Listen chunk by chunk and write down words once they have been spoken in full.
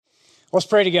Let's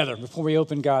pray together before we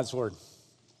open God's Word.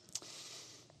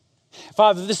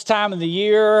 Father, this time of the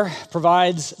year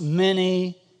provides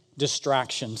many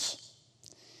distractions.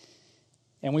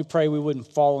 And we pray we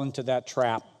wouldn't fall into that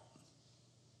trap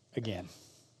again.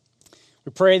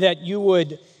 We pray that you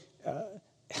would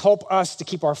help us to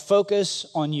keep our focus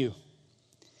on you.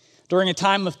 During a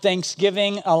time of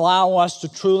Thanksgiving, allow us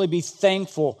to truly be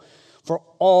thankful for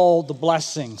all the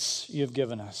blessings you have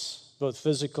given us, both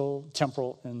physical,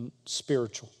 temporal, and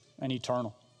spiritual, and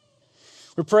eternal.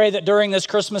 We pray that during this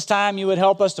Christmas time, you would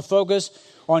help us to focus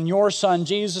on your Son,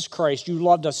 Jesus Christ. You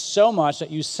loved us so much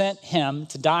that you sent him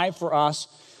to die for us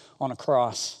on a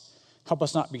cross. Help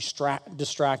us not be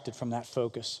distracted from that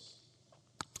focus.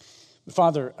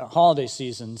 Father, holiday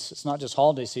seasons, it's not just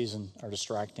holiday season are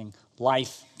distracting.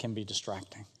 Life can be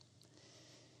distracting.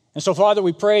 And so, Father,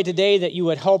 we pray today that you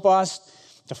would help us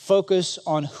to focus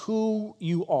on who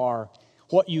you are,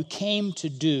 what you came to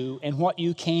do, and what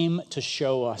you came to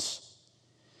show us.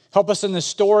 Help us in the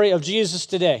story of Jesus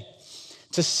today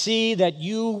to see that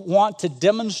you want to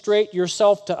demonstrate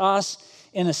yourself to us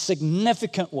in a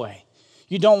significant way.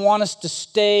 You don't want us to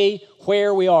stay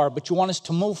where we are, but you want us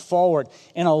to move forward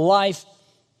in a life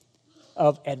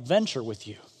of adventure with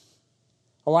you,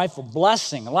 a life of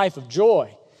blessing, a life of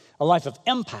joy, a life of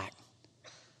impact.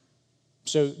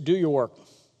 So do your work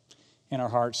in our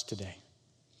hearts today.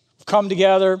 We've come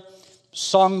together,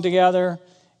 sung together,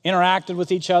 interacted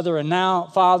with each other, and now,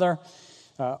 Father,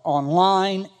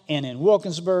 online and in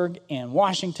Wilkinsburg and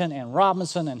Washington and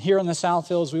Robinson and here in the South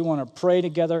Hills, we want to pray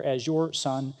together as your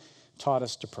Son taught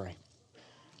us to pray.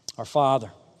 Our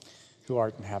Father, who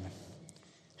art in heaven,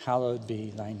 hallowed be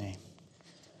thy name.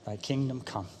 Thy kingdom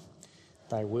come,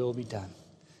 thy will be done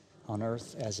on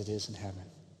earth as it is in heaven.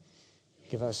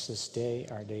 Give us this day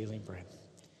our daily bread.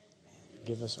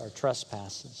 Give us our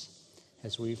trespasses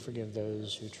as we forgive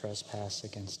those who trespass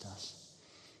against us.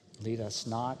 Lead us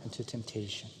not into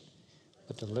temptation,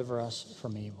 but deliver us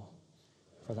from evil.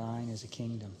 For thine is the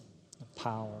kingdom, the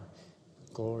power,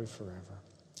 the glory forever.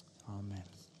 Amen.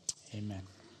 Amen.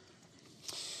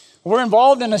 We're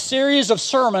involved in a series of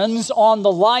sermons on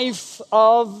the life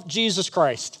of Jesus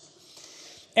Christ.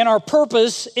 And our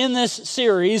purpose in this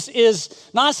series is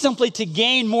not simply to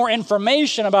gain more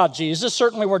information about Jesus.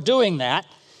 Certainly we're doing that.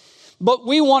 But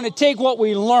we want to take what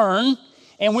we learn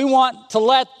and we want to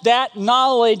let that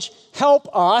knowledge help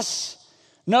us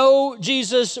know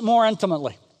Jesus more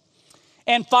intimately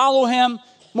and follow him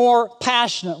more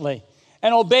passionately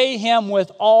and obey him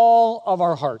with all of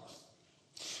our heart.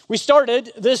 We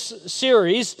started this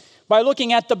series by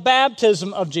looking at the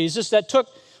baptism of Jesus that took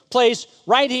place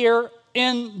right here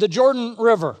in the Jordan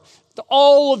River.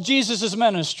 All of Jesus'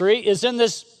 ministry is in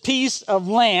this piece of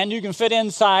land you can fit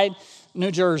inside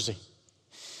New Jersey.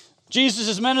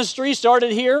 Jesus' ministry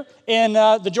started here in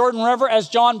the Jordan River as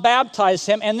John baptized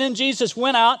him, and then Jesus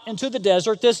went out into the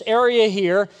desert, this area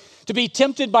here, to be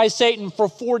tempted by Satan for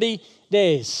 40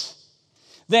 days.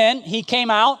 Then he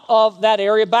came out of that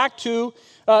area back to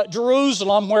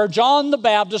Jerusalem, where John the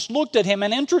Baptist looked at him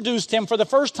and introduced him for the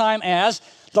first time as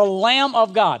the Lamb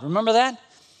of God. Remember that?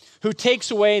 Who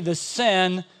takes away the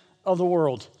sin of the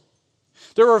world.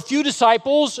 There were a few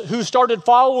disciples who started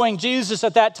following Jesus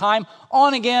at that time,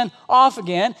 on again, off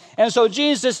again. And so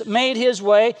Jesus made his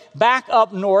way back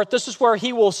up north. This is where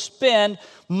he will spend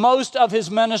most of his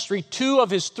ministry. 2 of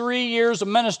his 3 years of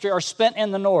ministry are spent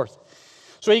in the north.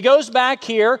 So he goes back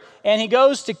here and he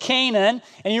goes to Canaan.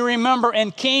 And you remember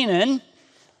in Canaan,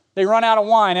 they run out of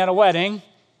wine at a wedding.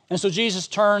 And so Jesus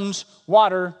turns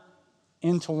water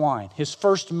into wine. His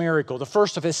first miracle, the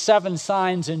first of his 7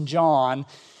 signs in John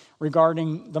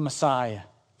regarding the Messiah.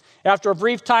 After a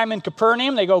brief time in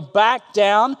Capernaum, they go back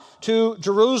down to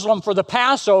Jerusalem for the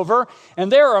Passover.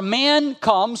 And there a man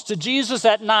comes to Jesus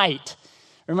at night.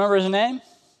 Remember his name?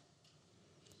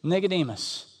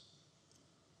 Nicodemus.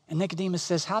 And Nicodemus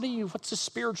says, what's this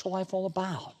spiritual life all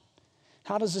about?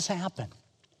 How does this happen?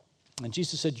 And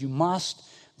Jesus said, you must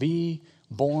be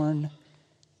born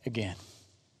again.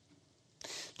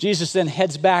 Jesus then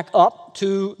heads back up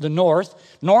to the north.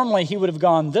 Normally, he would have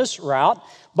gone this route.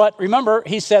 But remember,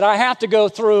 he said, I have to go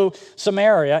through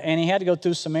Samaria. And he had to go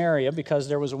through Samaria because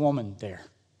there was a woman there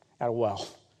at a well.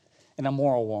 An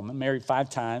immoral woman, married 5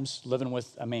 times, living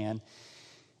with a man.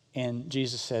 And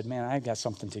Jesus said, man, I've got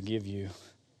something to give you.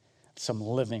 Some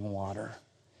living water.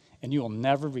 And you will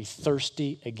never be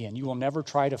thirsty again. You will never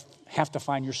try to have to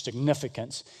find your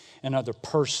significance in another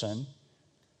person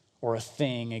or a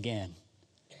thing again.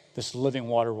 This living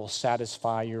water will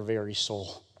satisfy your very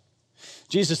soul.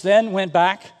 Jesus then went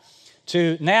back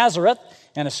to Nazareth,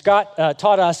 and as Scott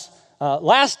taught us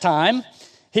last time,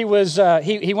 he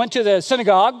went to the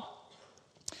synagogue,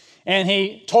 and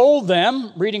he told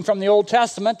them, reading from the Old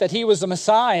Testament, that he was the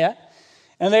Messiah.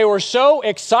 And they were so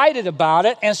excited about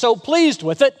it and so pleased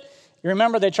with it. You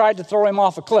remember they tried to throw him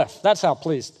off a cliff. That's how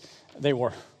pleased they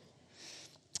were.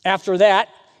 After that,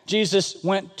 Jesus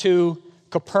went to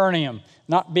Capernaum.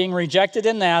 Not being rejected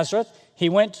in Nazareth, he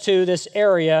went to this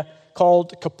area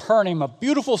called Capernaum, a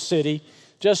beautiful city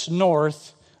just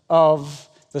north of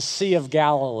the Sea of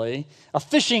Galilee, a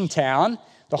fishing town,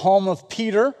 the home of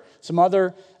Peter, some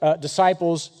other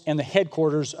disciples, and the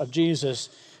headquarters of Jesus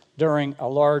during a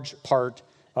large part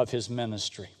of his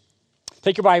ministry.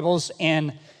 Take your Bibles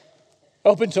and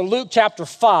open to Luke chapter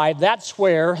 5. That's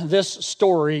where this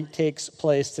story takes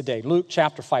place today. Luke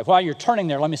chapter 5. While you're turning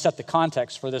there, let me set the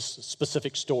context for this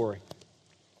specific story.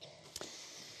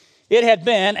 It had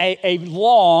been a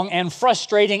long and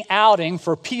frustrating outing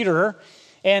for Peter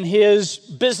and his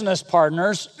business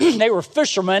partners. They were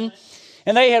fishermen,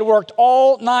 and they had worked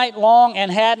all night long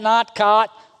and had not caught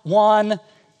one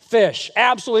fish.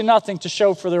 Absolutely nothing to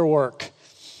show for their work.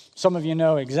 Some of you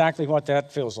know exactly what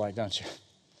that feels like, don't you?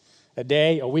 A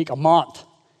day, a week, a month,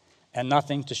 and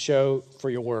nothing to show for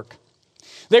your work.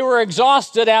 They were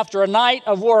exhausted after a night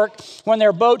of work when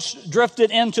their boats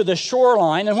drifted into the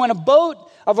shoreline. And when a boat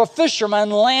of a fisherman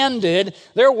landed,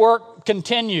 their work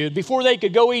continued. Before they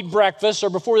could go eat breakfast or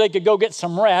before they could go get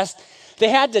some rest, they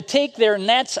had to take their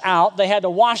nets out. They had to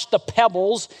wash the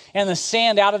pebbles and the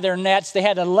sand out of their nets. They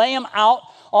had to lay them out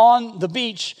on the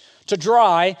beach to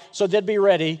dry so they'd be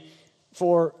ready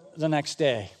for the next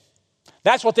day.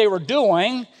 That's what they were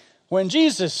doing when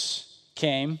Jesus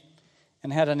came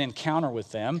and had an encounter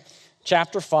with them.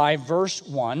 Chapter 5, verse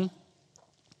 1.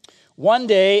 One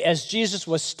day, as Jesus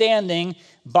was standing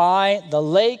by the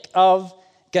lake of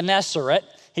Gennesaret,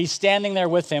 he's standing there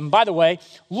with him. By the way,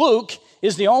 Luke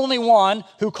is the only one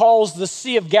who calls the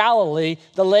Sea of Galilee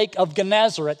the lake of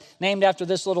Gennesaret, named after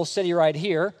this little city right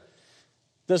here.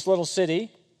 This little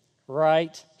city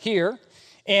right here.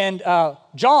 And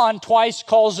John twice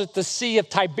calls it the Sea of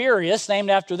Tiberias,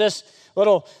 named after this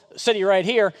little city right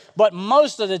here. But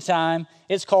most of the time,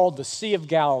 it's called the Sea of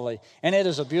Galilee. And it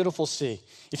is a beautiful sea.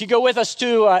 If you go with us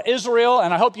to Israel,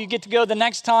 and I hope you get to go the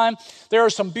next time, there are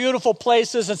some beautiful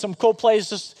places and some cool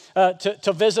places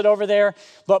to visit over there.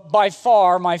 But by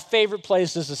far, my favorite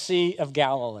place is the Sea of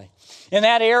Galilee. In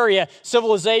that area,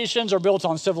 civilizations are built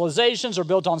on civilizations, or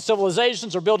built on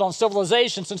civilizations, or built on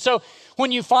civilizations. And so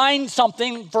when you find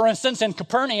something, for instance, in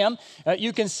Capernaum,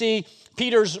 you can see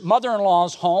Peter's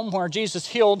mother-in-law's home where Jesus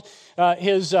healed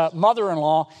his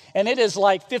mother-in-law. And it is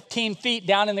like 15 feet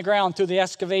down in the ground through the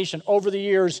excavation. Over the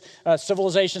years,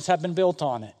 civilizations have been built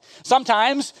on it.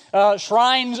 Sometimes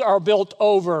shrines are built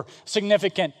over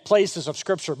significant places of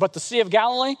Scripture. But the Sea of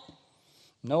Galilee,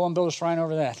 no one built a shrine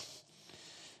over that.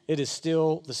 It is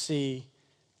still the Sea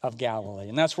of Galilee.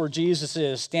 And that's where Jesus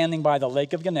is, standing by the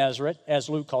Lake of Gennesaret, as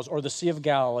Luke calls it, or the Sea of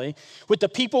Galilee, with the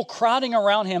people crowding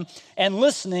around him and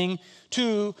listening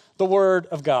to the Word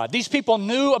of God. These people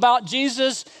knew about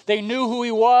Jesus. They knew who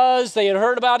he was. They had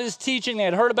heard about his teaching. They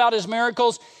had heard about his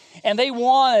miracles. And they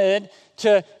wanted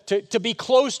to be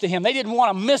close to him. They didn't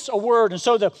want to miss a word. And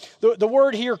so the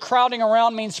word here, crowding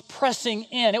around, means pressing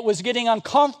in. It was getting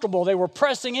uncomfortable. They were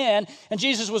pressing in, and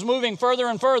Jesus was moving further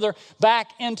and further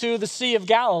back into the Sea of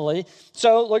Galilee.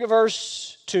 So look at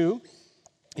verse 2.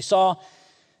 He saw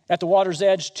at the water's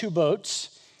edge 2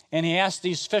 boats, and he asked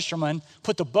these fishermen,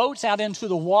 put the boats out into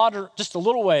the water just a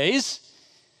little ways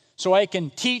so I can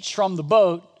teach from the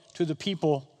boat to the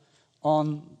people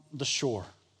on the shore.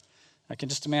 I can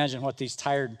just imagine what these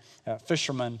tired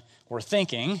fishermen were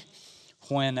thinking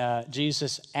when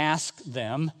Jesus asked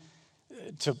them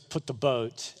to put the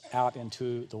boat out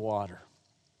into the water.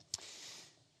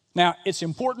 Now, it's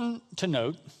important to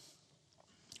note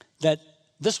that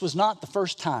this was not the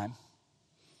first time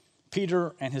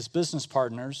Peter and his business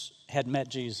partners had met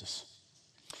Jesus.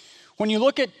 When you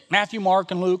look at Matthew,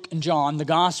 Mark, and Luke, and John, the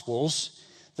Gospels,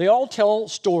 they all tell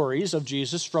stories of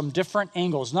Jesus from different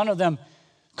angles. None of them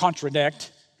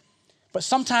contradict, but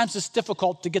sometimes it's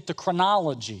difficult to get the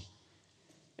chronology,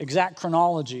 exact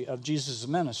chronology of Jesus'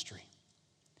 ministry.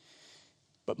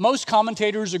 But most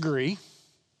commentators agree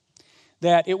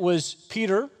that it was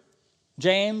Peter,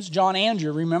 James, John,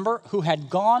 Andrew, remember, who had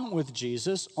gone with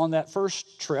Jesus on that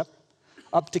first trip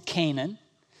up to Canaan.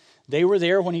 They were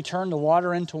there when he turned the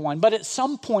water into wine. But at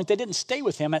some point, they didn't stay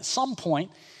with him. At some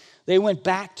point, they went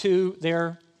back to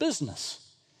their business.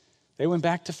 They went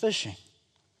back to fishing.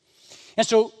 And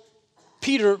so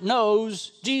Peter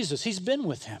knows Jesus. He's been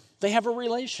with him. They have a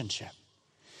relationship.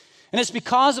 And it's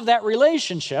because of that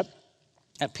relationship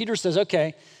that Peter says,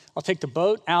 okay, I'll take the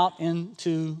boat out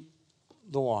into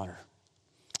the water.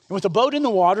 And with the boat in the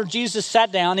water, Jesus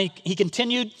sat down. He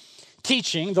continued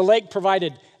teaching. The lake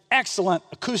provided excellent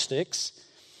acoustics.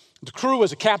 The crew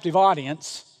was a captive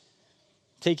audience,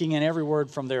 taking in every word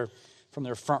from their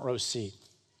front row seat.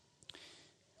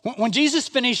 When Jesus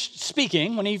finished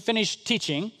speaking, when he finished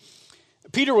teaching,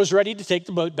 Peter was ready to take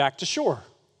the boat back to shore.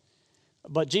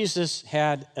 But Jesus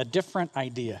had a different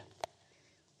idea.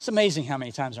 It's amazing how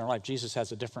many times in our life Jesus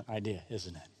has a different idea,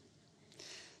 isn't it?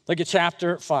 Look at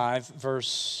chapter 5,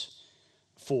 verse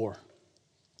 4.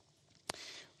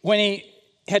 When he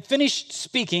had finished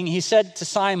speaking, he said to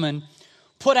Simon,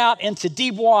 "Put out into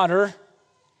deep water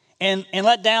and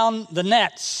let down the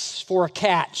nets for a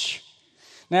catch."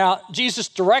 Now, Jesus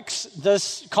directs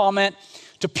this comment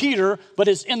to Peter, but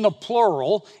it's in the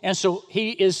plural, and so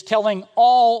he is telling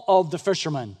all of the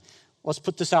fishermen, let's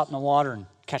put this out in the water and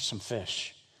catch some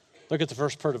fish. Look at the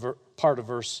first part of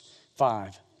verse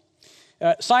 5.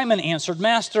 Simon answered,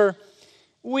 "Master,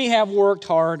 we have worked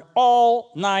hard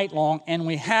all night long, and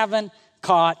we haven't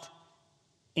caught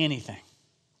anything."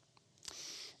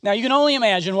 Now, you can only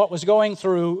imagine what was going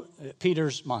through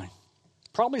Peter's mind.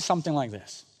 Probably something like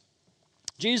this.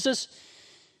 Jesus,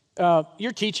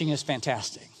 your teaching is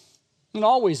fantastic. It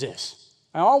always is.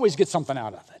 I always get something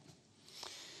out of it.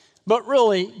 But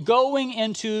really, going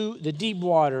into the deep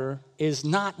water is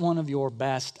not one of your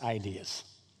best ideas.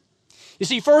 You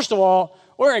see, first of all,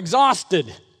 we're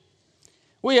exhausted.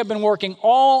 We have been working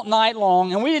all night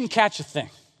long, and we didn't catch a thing.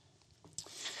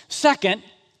 Second,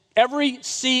 every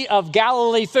Sea of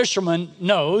Galilee fisherman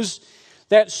knows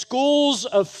that schools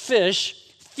of fish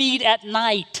feed at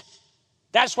night.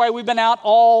 That's why we've been out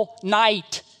all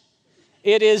night.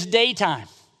 It is daytime.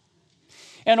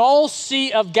 And all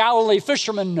Sea of Galilee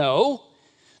fishermen know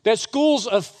that schools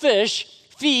of fish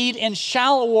feed in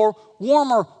shallower,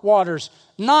 warmer waters,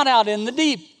 not out in the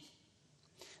deep.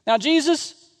 Now,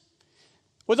 Jesus,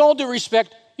 with all due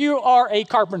respect, you are a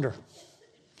carpenter.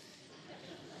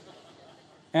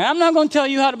 And I'm not going to tell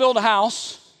you how to build a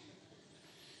house,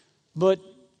 but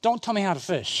don't tell me how to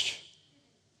fish.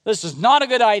 This is not a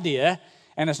good idea,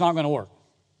 and it's not going to work.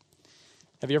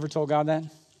 Have you ever told God that?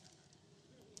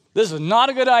 This is not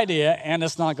a good idea, and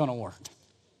it's not going to work.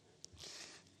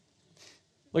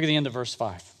 Look at the end of verse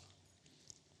 5.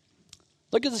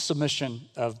 Look at the submission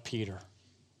of Peter.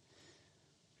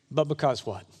 But because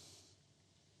what?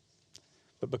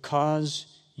 But because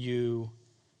you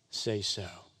say so.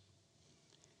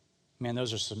 Man,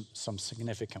 those are some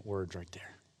significant words right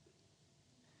there.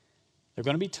 There are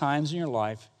going to be times in your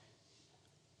life,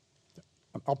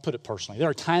 I'll put it personally, there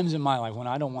are times in my life when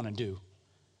I don't want to do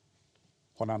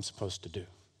what I'm supposed to do.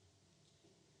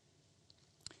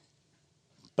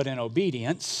 But in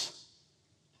obedience,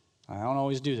 I don't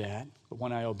always do that, but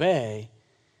when I obey,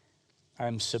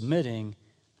 I'm submitting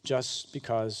just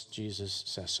because Jesus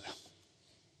says so.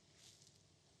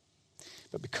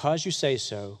 But because you say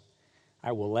so,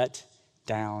 I will let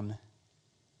down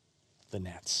the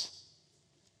nets.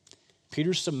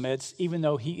 Peter submits even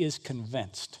though he is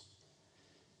convinced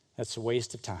that's a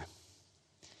waste of time.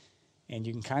 And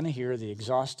you can kind of hear the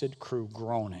exhausted crew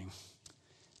groaning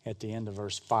at the end of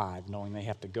verse 5, knowing they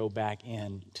have to go back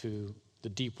into the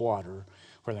deep water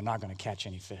where they're not going to catch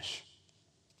any fish.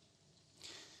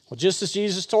 Well, just as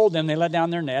Jesus told them, they let down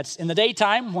their nets. In the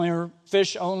daytime, where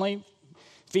fish only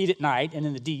feed at night, and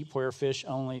in the deep, where fish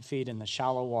only feed in the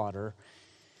shallow water,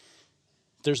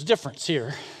 there's a difference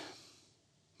here.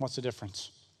 What's the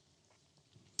difference?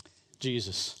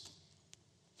 Jesus.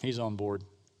 He's on board.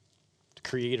 The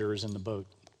Creator is in the boat.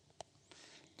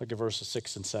 Look at verses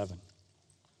 6 and 7.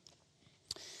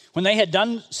 When they had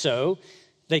done so,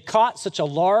 they caught such a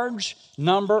large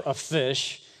number of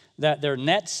fish that their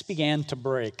nets began to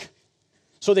break.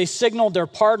 So they signaled their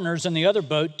partners in the other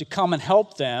boat to come and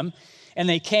help them. And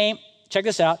they came, check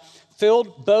this out,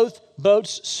 filled both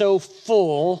boats so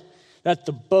full that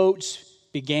the boats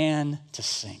began to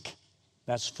sink.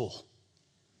 That's full.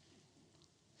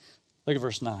 Look at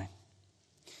verse 9.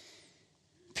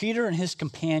 Peter and his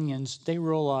companions, they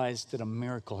realized that a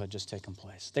miracle had just taken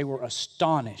place. They were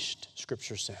astonished,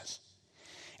 Scripture says,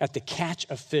 at the catch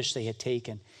of fish they had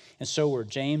taken. And so were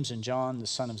James and John, the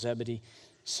son of Zebedee,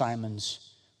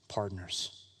 Simon's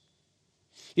partners.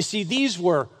 You see, these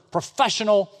were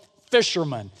professional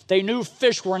fishermen. They knew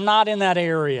fish were not in that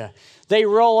area. They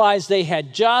realized they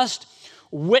had just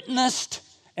witnessed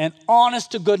an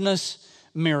honest-to-goodness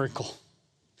miracle.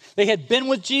 They had been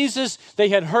with Jesus. They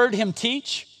had heard him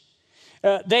teach.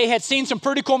 They had seen some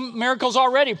pretty cool miracles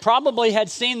already. Probably had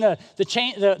seen the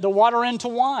water into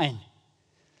wine.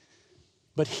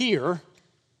 But here,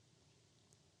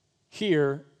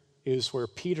 is where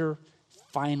Peter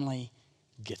finally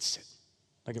gets it.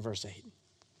 Look at verse 8.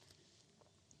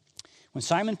 When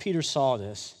Simon Peter saw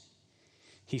this,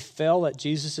 he fell at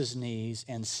Jesus' knees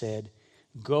and said,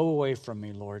 "Go away from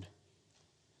me, Lord,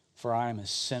 for I am a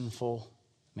sinful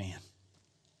man."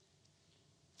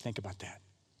 Think about that.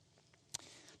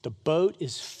 The boat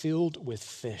is filled with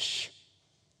fish,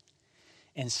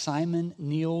 and Simon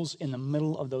kneels in the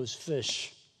middle of those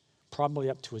fish, probably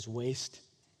up to his waist,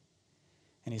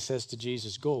 and he says to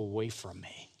Jesus, "Go away from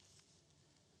me."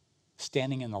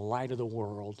 Standing in the light of the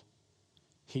world,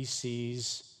 he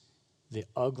sees the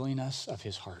ugliness of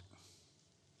his heart.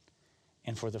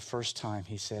 And for the first time,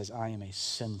 he says, "I am a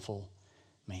sinful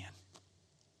man."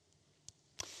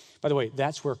 By the way,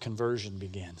 that's where conversion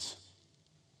begins.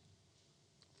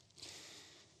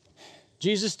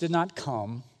 Jesus did not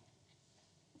come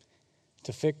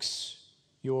to fix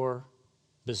your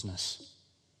business.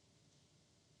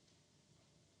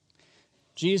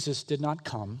 Jesus did not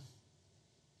come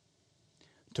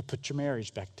to put your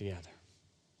marriage back together.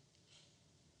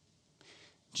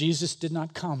 Jesus did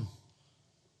not come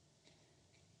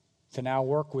to now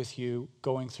work with you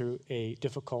going through a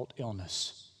difficult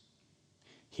illness.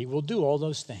 He will do all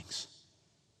those things.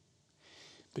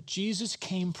 But Jesus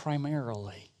came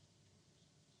primarily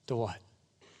to what?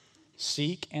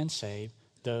 Seek and save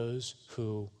those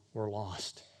who were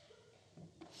lost.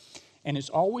 And it's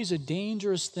always a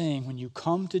dangerous thing when you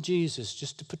come to Jesus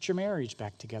just to put your marriage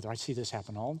back together. I see this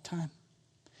happen all the time.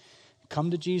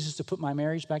 Come to Jesus to put my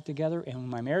marriage back together, and when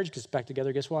my marriage gets back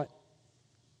together, guess what?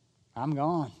 I'm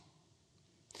gone.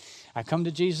 I come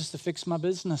to Jesus to fix my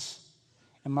business,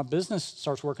 and my business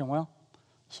starts working well,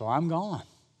 so I'm gone.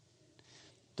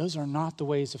 Those are not the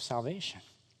ways of salvation.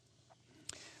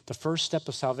 The first step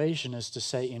of salvation is to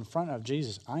say in front of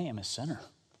Jesus, I am a sinner.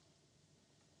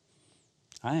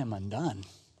 I am undone.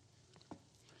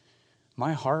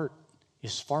 My heart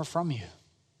is far from you.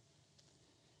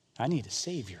 I need a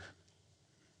Savior.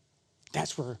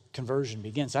 That's where conversion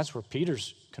begins. That's where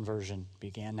Peter's conversion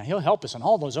began. Now, he'll help us in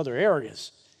all those other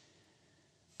areas,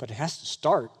 but it has to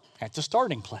start at the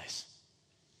starting place.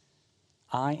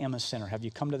 I am a sinner. Have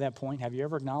you come to that point? Have you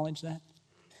ever acknowledged that?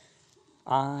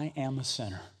 I am a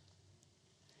sinner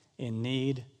in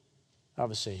need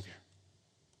of a Savior.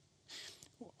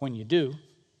 When you do,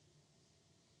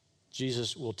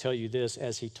 Jesus will tell you this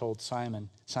as he told Simon,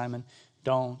 Simon,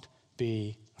 don't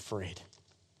be afraid.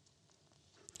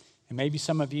 And maybe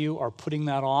some of you are putting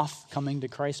that off, coming to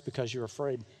Christ, because you're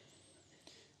afraid.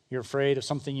 You're afraid of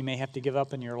something you may have to give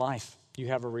up in your life. You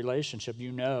have a relationship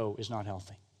you know is not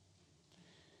healthy.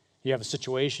 You have a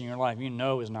situation in your life you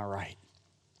know is not right.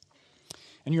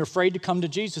 And you're afraid to come to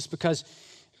Jesus because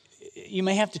you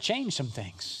may have to change some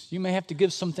things. You may have to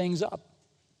give some things up.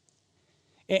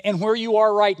 And where you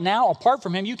are right now, apart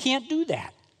from him, you can't do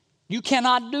that. You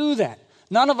cannot do that.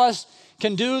 None of us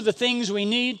can do the things we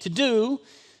need to do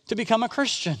to become a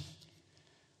Christian.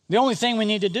 The only thing we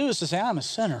need to do is to say, I'm a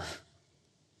sinner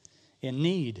in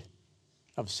need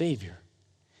of a Savior.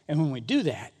 And when we do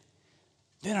that,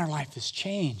 then our life is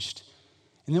changed.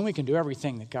 And then we can do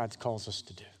everything that God calls us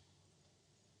to do.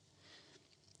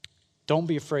 Don't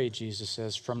be afraid, Jesus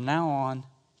says. From now on,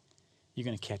 you're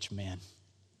going to catch men.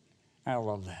 I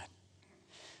love that.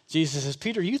 Jesus says,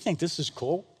 Peter, you think this is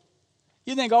cool?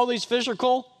 You think all these fish are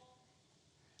cool?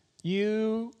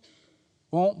 You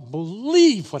won't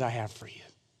believe what I have for you.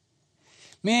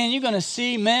 Man, you're going to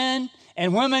see men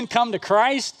and women come to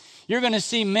Christ. You're going to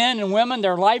see men and women,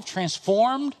 their life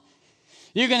transformed.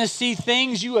 You're going to see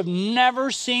things you have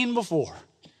never seen before.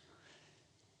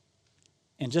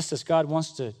 And just as God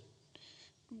wanted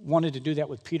to do that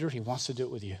with Peter, he wants to do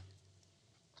it with you.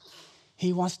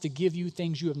 He wants to give you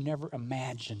things you have never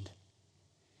imagined.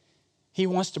 He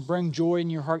wants to bring joy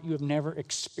in your heart you have never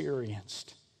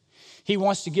experienced. He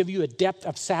wants to give you a depth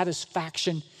of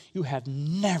satisfaction you have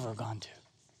never gone to.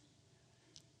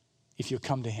 If you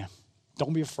come to him,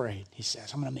 don't be afraid. He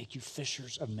says, I'm going to make you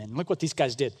fishers of men. Look what these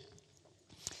guys did.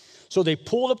 So they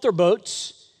pulled up their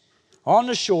boats on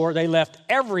the shore. They left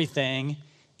everything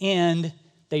and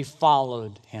they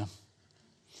followed him.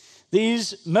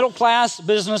 These middle-class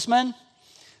businessmen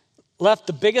left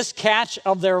the biggest catch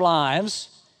of their lives,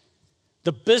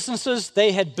 the businesses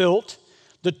they had built,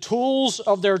 the tools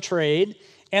of their trade,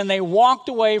 and they walked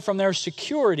away from their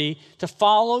security to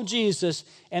follow Jesus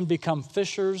and become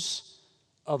fishers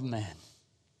of men.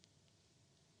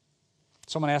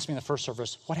 Someone asked me in the first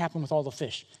service, what happened with all the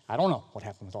fish? I don't know what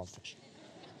happened with all the fish.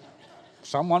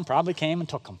 Someone probably came and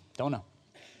took them. Don't know.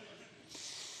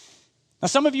 Now,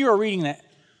 some of you are reading that,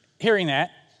 hearing that,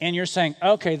 and you're saying,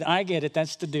 okay, I get it.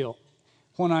 That's the deal.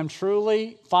 when I'm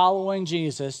truly following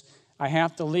Jesus, I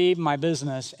have to leave my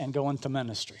business and go into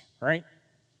ministry, right?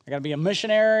 I got to be a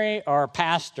missionary or a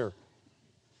pastor.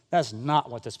 That's not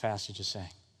what this passage is saying.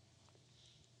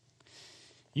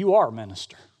 You are a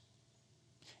minister.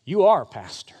 You are a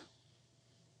pastor.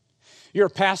 You're a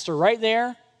pastor right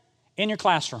there in your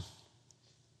classroom.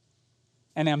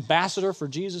 An ambassador for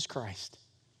Jesus Christ.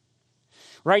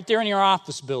 Right there in your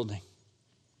office building.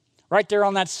 Right there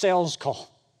on that sales call.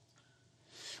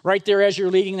 Right there as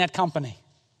you're leading that company.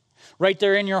 Right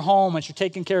there in your home as you're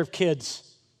taking care of kids.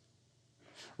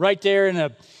 Right there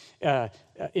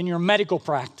in your medical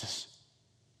practice.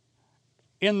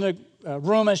 In the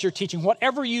room as you're teaching.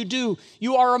 Whatever you do,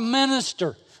 you are a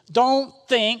minister. Don't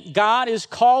think God is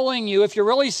calling you. If you're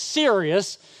really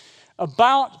serious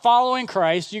about following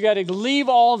Christ, you got to leave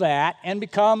all that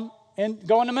and go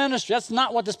into ministry. That's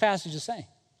not what this passage is saying.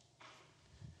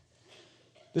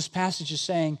 This passage is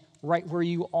saying, right where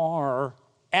you are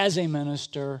as a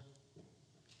minister,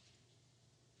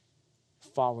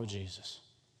 follow Jesus.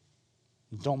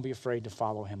 Don't be afraid to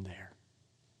follow him there.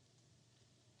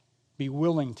 Be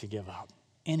willing to give up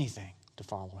anything to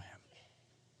follow him.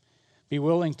 Be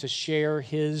willing to share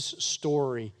his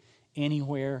story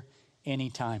anywhere,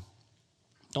 anytime.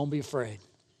 Don't be afraid.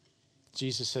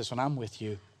 Jesus says, when I'm with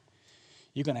you,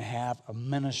 you're going to have a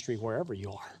ministry wherever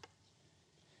you are.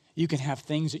 You can have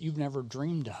things that you've never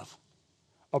dreamed of.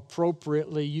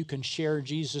 Appropriately, you can share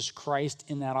Jesus Christ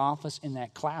in that office, in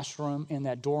that classroom, in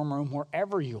that dorm room,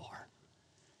 wherever you are.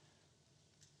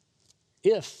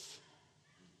 If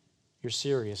you're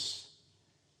serious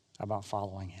about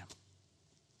following him.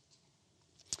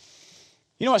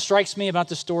 You know what strikes me about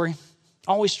this story?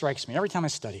 Always strikes me every time I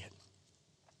study it.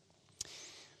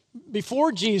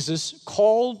 Before Jesus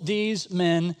called these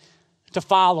men to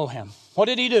follow him, what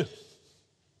did he do?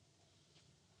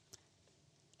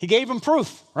 He gave them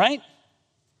proof, right?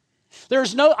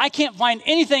 I can't find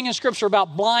anything in Scripture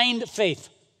about blind faith.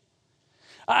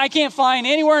 I can't find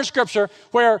anywhere in Scripture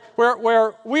where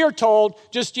we are told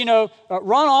just,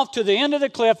 run off to the end of the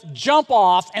cliff, jump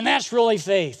off, and that's really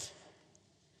faith.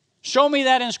 Show me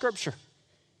that in Scripture.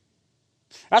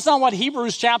 That's not what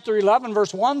Hebrews chapter 11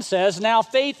 verse 1 says. Now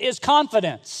faith is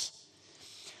confidence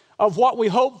of what we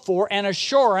hope for and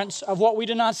assurance of what we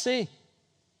do not see.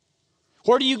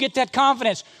 Where do you get that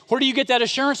confidence? Where do you get that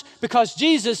assurance? Because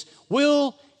Jesus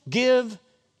will give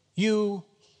you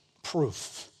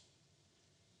proof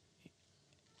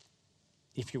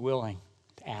if you're willing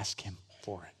to ask him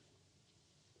for it.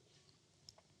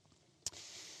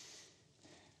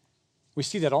 We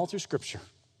see that all through Scripture.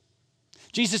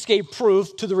 Jesus gave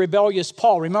proof to the rebellious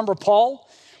Paul. Remember Paul,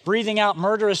 breathing out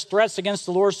murderous threats against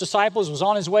the Lord's disciples, was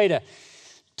on his way to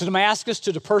Damascus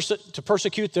to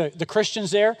persecute the Christians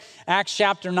there. Acts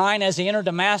chapter 9, as he entered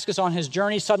Damascus on his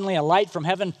journey, suddenly a light from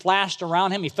heaven flashed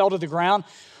around him. He fell to the ground,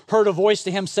 heard a voice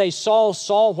to him say, Saul,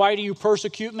 Saul, why do you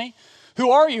persecute me?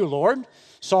 Who are you, Lord?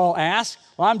 Saul asked.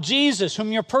 Well, I'm Jesus,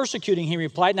 whom you're persecuting, he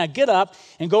replied. Now get up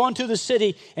and go into the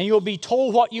city, and you'll be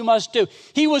told what you must do.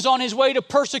 He was on his way to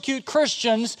persecute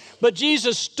Christians, but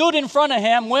Jesus stood in front of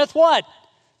him with what?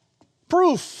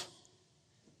 Proof.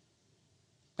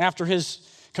 After his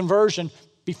conversion,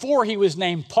 before he was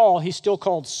named Paul, he's still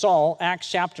called Saul,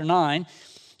 Acts chapter 9.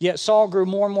 Yet Saul grew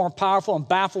more and more powerful and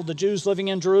baffled the Jews living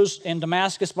in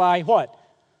Damascus by what?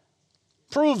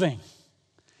 Proving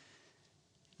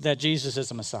that Jesus is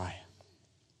the Messiah.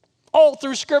 All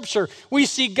through Scripture, we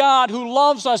see God who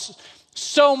loves us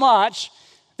so much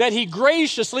that he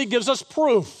graciously gives us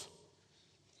proof.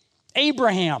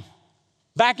 Abraham,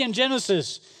 back in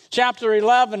Genesis chapter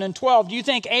 11 and 12, do you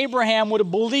think Abraham would have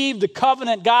believed the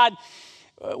covenant God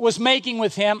was making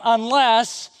with him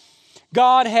unless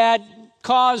God had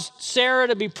caused Sarah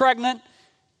to be pregnant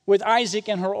with Isaac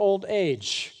in her old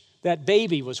age? That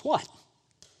baby was what?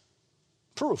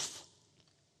 Proof.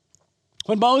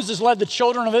 When Moses led the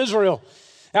children of Israel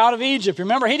out of Egypt,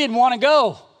 remember, he didn't want to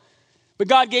go. But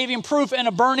God gave him proof in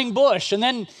a burning bush. And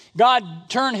then God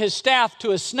turned his staff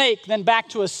to a snake, then back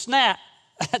to a snap.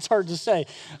 That's hard to say.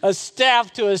 A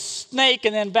staff to a snake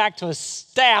and then back to a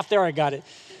staff. There, I got it.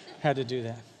 Had to do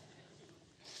that.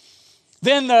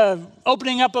 Then the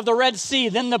opening up of the Red Sea,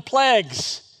 then the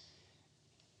plagues.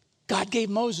 God gave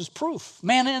Moses proof.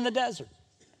 Manna in the desert.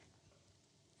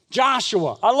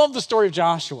 Joshua. I love the story of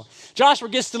Joshua. Joshua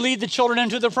gets to lead the children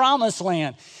into the promised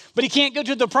land. But he can't go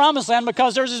to the promised land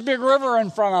because there's this big river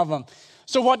in front of him.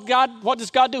 So what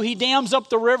does God do? He dams up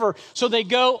the river so they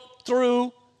go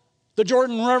through the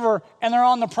Jordan River and they're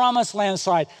on the promised land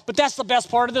side. But that's the best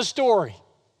part of the story.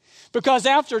 Because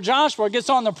after Joshua gets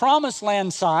on the promised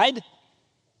land side,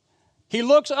 he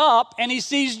looks up and he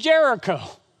sees Jericho,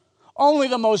 only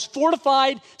the most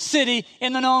fortified city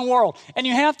in the known world. And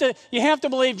you have to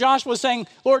believe Joshua was saying,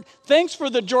 Lord, thanks for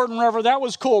the Jordan River. That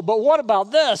was cool. But what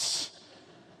about this?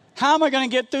 How am I going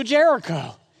to get through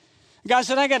Jericho? God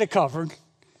said, I got it covered.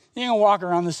 You're going to walk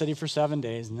around the city for 7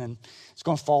 days, and then it's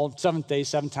going to fall 7 days,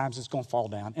 7 times, it's going to fall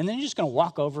down. And then you're just going to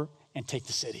walk over and take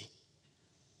the city.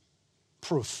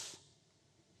 Proof.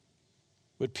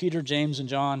 Would Peter, James, and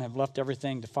John have left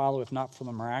everything to follow if not for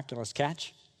the miraculous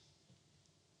catch?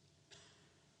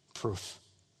 Proof.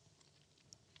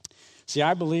 See,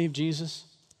 I believe Jesus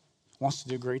wants to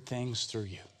do great things through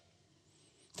you.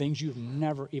 Things you've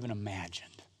never even imagined.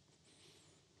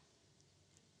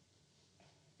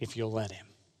 If you'll let him.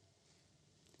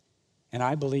 And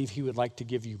I believe he would like to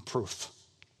give you proof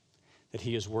that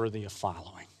he is worthy of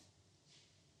following.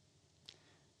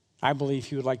 I believe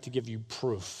he would like to give you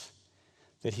proof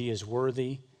that he is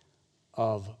worthy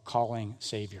of calling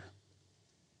Savior.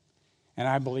 And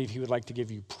I believe he would like to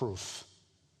give you proof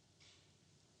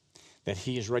that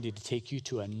he is ready to take you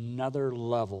to another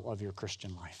level of your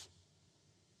Christian life.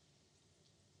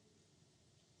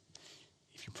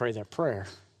 If you pray that prayer,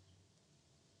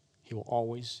 he will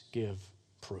always give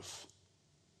proof.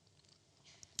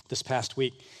 This past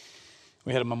week,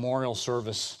 we had a memorial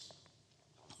service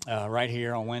right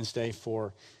here on Wednesday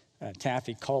for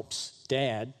Taffy Culp's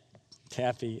dad.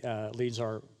 Taffy leads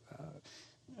our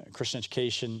Christian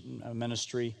education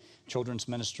ministry, children's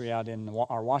ministry out in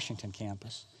our Washington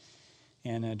campus.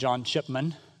 And John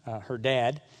Chipman, her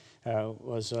dad,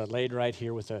 was laid right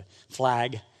here with a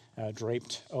flag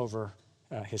draped over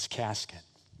his casket.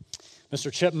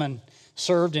 Mr. Chipman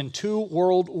served in 2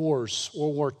 world wars,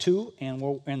 World War II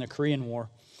and the Korean War.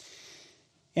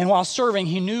 And while serving,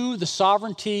 he knew the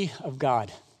sovereignty of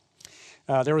God.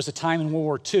 There was a time in World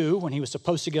War II when he was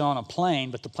supposed to get on a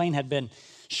plane, but the plane had been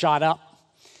shot up,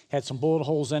 had some bullet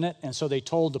holes in it, and so they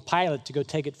told the pilot to go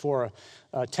take it for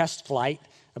a test flight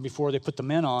before they put the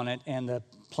men on it, and the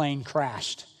plane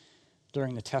crashed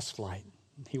during the test flight.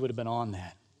 He would have been on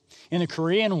that. In the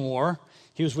Korean War,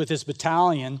 he was with his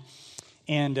battalion,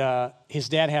 and his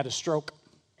dad had a stroke.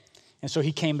 And so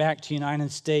he came back to the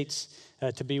United States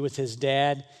to be with his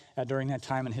dad during that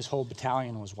time, and his whole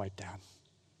battalion was wiped out.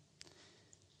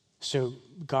 So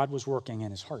God was working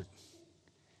in his heart.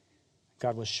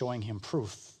 God was showing him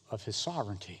proof of his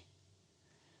sovereignty.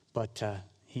 But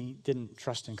he didn't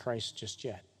trust in Christ just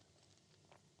yet.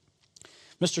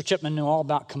 Mr. Chipman knew all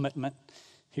about commitment.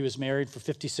 He was married for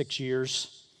 56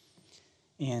 years.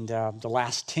 And the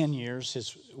last 10 years,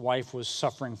 his wife was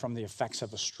suffering from the effects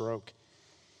of a stroke.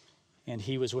 And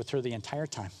he was with her the entire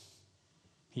time.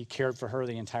 He cared for her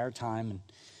the entire time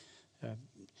and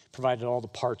provided all the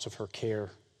parts of her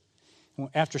care.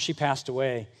 After she passed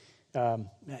away,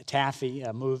 Taffy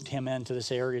moved him into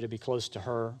this area to be close to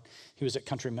her. He was at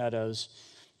Country Meadows.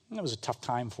 And it was a tough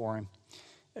time for him.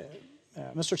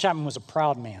 Mr. Chapman was a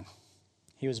proud man.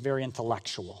 He was very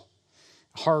intellectual,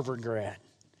 Harvard grad.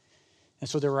 And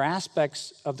so there were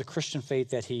aspects of the Christian faith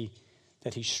that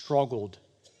he struggled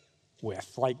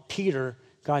with. Like Peter,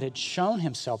 God had shown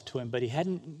himself to him, but he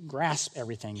hadn't grasped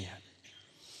everything yet.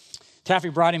 Taffy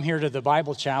brought him here to the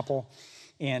Bible chapel,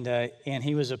 and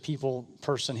he was a people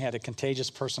person. He had a contagious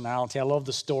personality. I love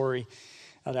the story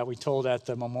that we told at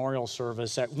the memorial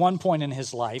service. At one point in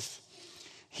his life,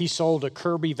 he sold a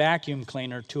Kirby vacuum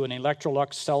cleaner to an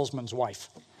Electrolux salesman's wife.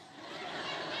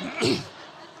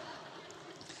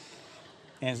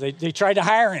 And they tried to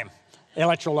hire him.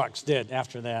 Electrolux did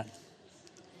after that.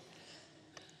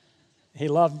 He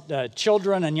loved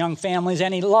children and young families,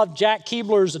 and he loved Jack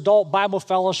Keebler's adult Bible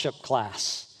fellowship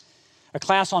class, a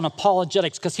class on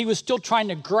apologetics, because he was still trying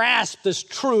to grasp this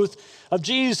truth of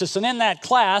Jesus. And in that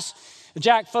class,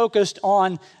 Jack focused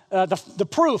on the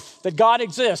proof that God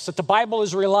exists, that the Bible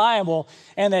is reliable,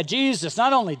 and that Jesus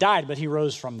not only died, but he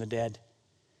rose from the dead.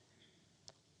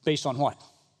 Based on what?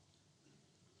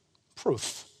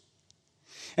 Proof.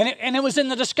 And it was in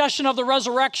the discussion of the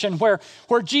resurrection where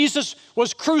Jesus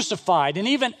was crucified. And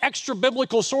even extra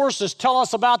biblical sources tell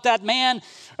us about that man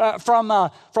from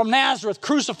Nazareth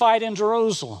crucified in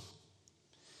Jerusalem.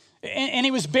 And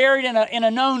he was buried in a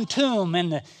known tomb.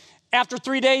 And after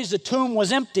 3 days, the tomb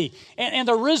was empty. And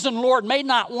the risen Lord made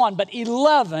not one, but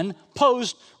 11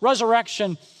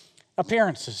 post-resurrection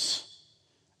appearances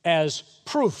as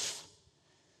proof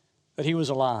that he was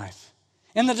alive.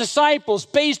 And the disciples,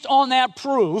 based on that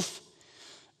proof,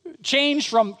 changed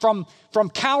from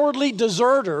cowardly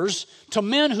deserters to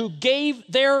men who gave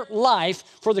their life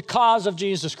for the cause of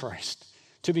Jesus Christ,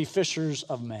 to be fishers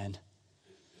of men.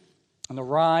 And the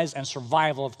rise and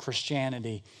survival of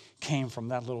Christianity came from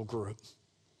that little group.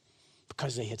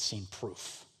 because they had seen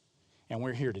proof. And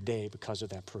we're here today because of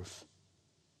that proof.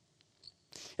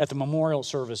 At the memorial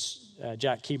service,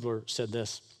 Jack Keebler said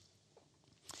this: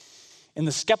 in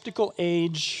the skeptical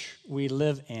age we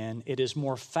live in, it is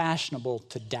more fashionable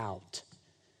to doubt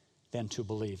than to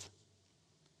believe.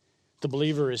 The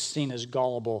believer is seen as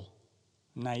gullible,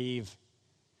 naive.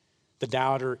 The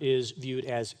doubter is viewed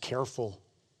as careful,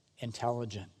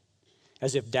 intelligent,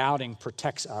 as if doubting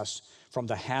protects us from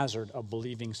the hazard of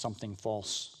believing something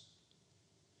false.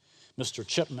 Mr.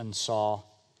 Chipman saw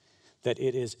that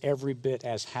it is every bit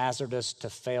as hazardous to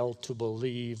fail to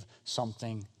believe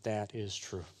something that is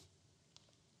true.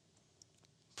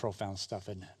 Profound stuff,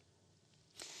 isn't it?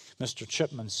 Mr.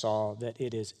 Chipman saw that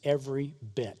it is every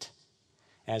bit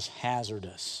as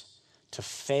hazardous to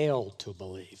fail to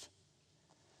believe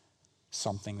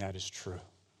something that is true.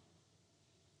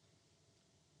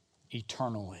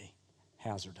 Eternally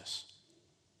hazardous.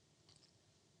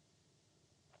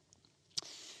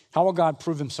 How will God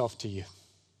prove himself to you?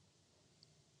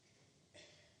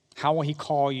 How will he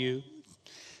call you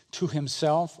to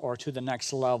himself or to the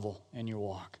next level in your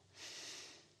walk?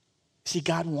 See,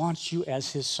 God wants you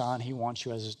as his son. He wants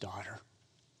you as his daughter.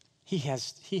 He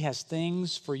has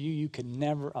things for you you could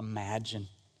never imagine.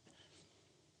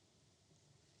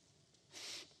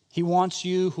 He wants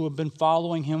you who have been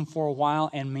following him for a while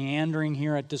and meandering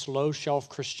here at this low shelf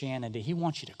Christianity. He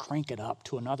wants you to crank it up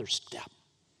to another step.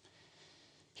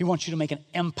 He wants you to make an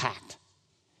impact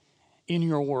in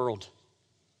your world.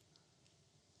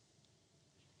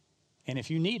 And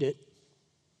if you need it,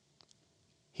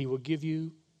 he will give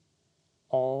you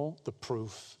all the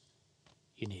proof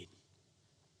you need.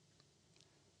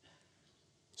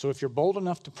 So if you're bold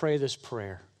enough to pray this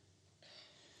prayer,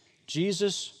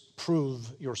 Jesus,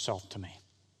 prove yourself to me.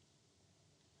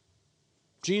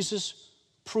 Jesus,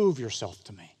 prove yourself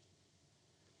to me.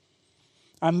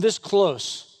 I'm this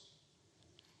close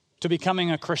to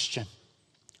becoming a Christian.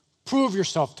 Prove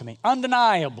yourself to me,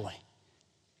 undeniably.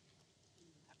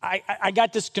 I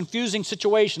got this confusing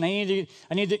situation. I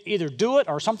need to either do it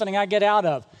or something I get out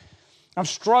of. I'm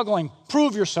struggling.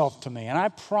 Prove yourself to me. And I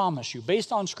promise you,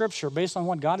 based on Scripture, based on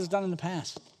what God has done in the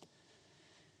past,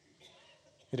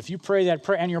 that if you pray that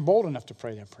prayer, and you're bold enough to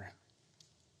pray that prayer,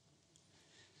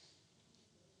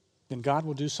 then God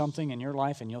will do something in your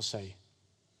life and you'll say,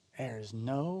 there is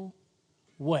no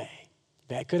way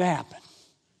that could happen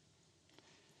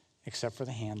except for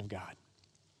the hand of God.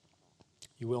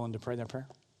 You willing to pray that prayer?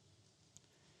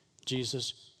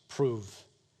 Jesus, prove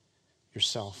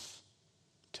yourself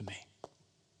to me.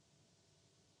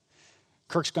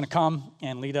 Kirk's going to come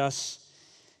and lead us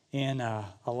in a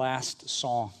last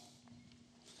song.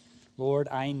 Lord,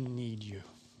 I need you.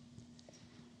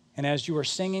 And as you are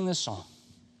singing this song,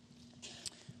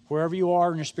 wherever you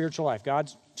are in your spiritual life,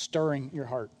 God's stirring your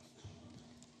heart.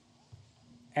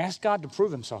 Ask God to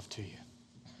prove himself to you.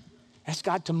 Ask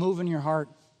God to move in your heart.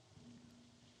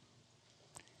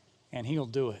 And he'll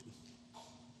do it.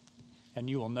 And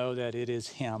you will know that it is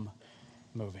him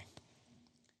moving.